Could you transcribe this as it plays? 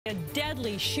A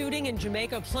deadly shooting in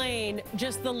Jamaica Plain,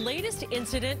 just the latest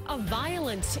incident of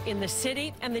violence in the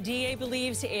city, and the DA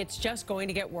believes it's just going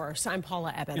to get worse. I'm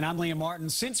Paula Eben. And I'm Liam Martin.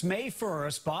 Since May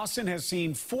 1st, Boston has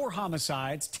seen 4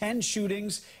 homicides, 10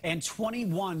 shootings, and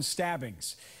 21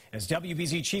 stabbings. As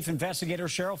WBZ Chief Investigator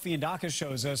Cheryl Fiandaca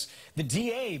shows us, the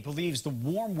DA believes the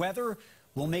warm weather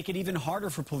will make it even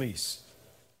harder for police.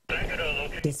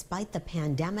 Despite the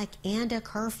pandemic and a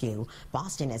curfew,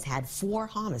 Boston has had 4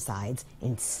 homicides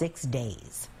in 6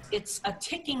 days. It's a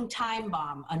ticking time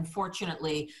bomb,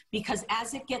 unfortunately, because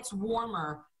as it gets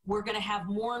warmer, we're going to have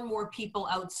more and more people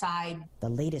outside. The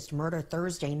latest murder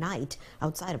Thursday night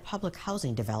outside a public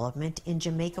housing development in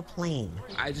Jamaica Plain.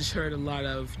 I just heard a lot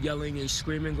of yelling and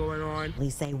screaming going on.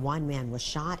 Police say one man was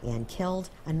shot and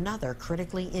killed, another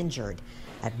critically injured.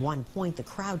 At one point, the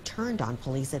crowd turned on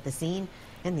police at the scene.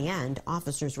 In the end,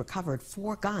 officers recovered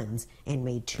 4 guns and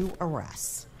made 2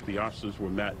 arrests. The officers were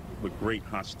met with great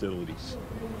hostilities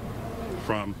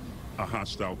from a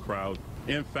hostile crowd.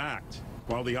 In fact,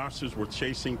 while the officers were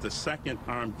chasing the second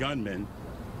armed gunman,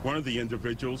 one of the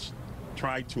individuals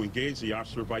tried to engage the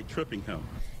officer by tripping him.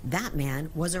 That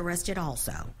man was arrested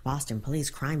also. Boston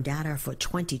police crime data for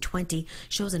 2020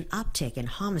 shows an uptick in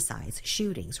homicides,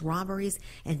 shootings, robberies,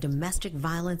 and domestic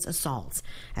violence assaults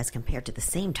as compared to the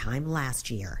same time last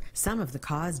year. Some of the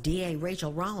cause, DA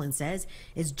Rachel Rollins says,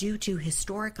 is due to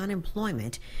historic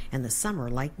unemployment and the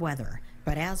summer-like weather.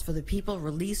 But as for the people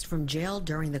released from jail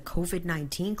during the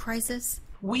COVID-19 crisis,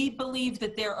 we believe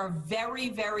that there are very,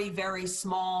 very, very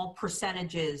small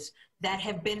percentages that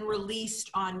have been released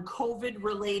on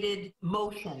COVID-related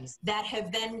motions that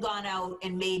have then gone out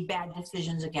and made bad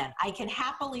decisions again. I can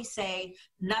happily say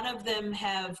none of them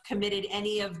have committed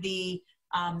any of the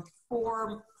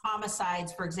 4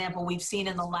 homicides, for example, we've seen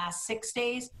in the last 6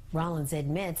 days. Rollins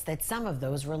admits that some of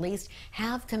those released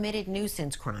have committed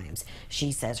nuisance crimes.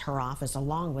 She says her office,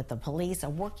 along with the police, are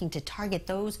working to target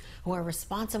those who are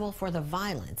responsible for the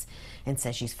violence and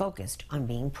says she's focused on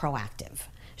being proactive.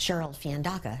 Cheryl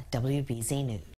Fiandaca, WBZ News.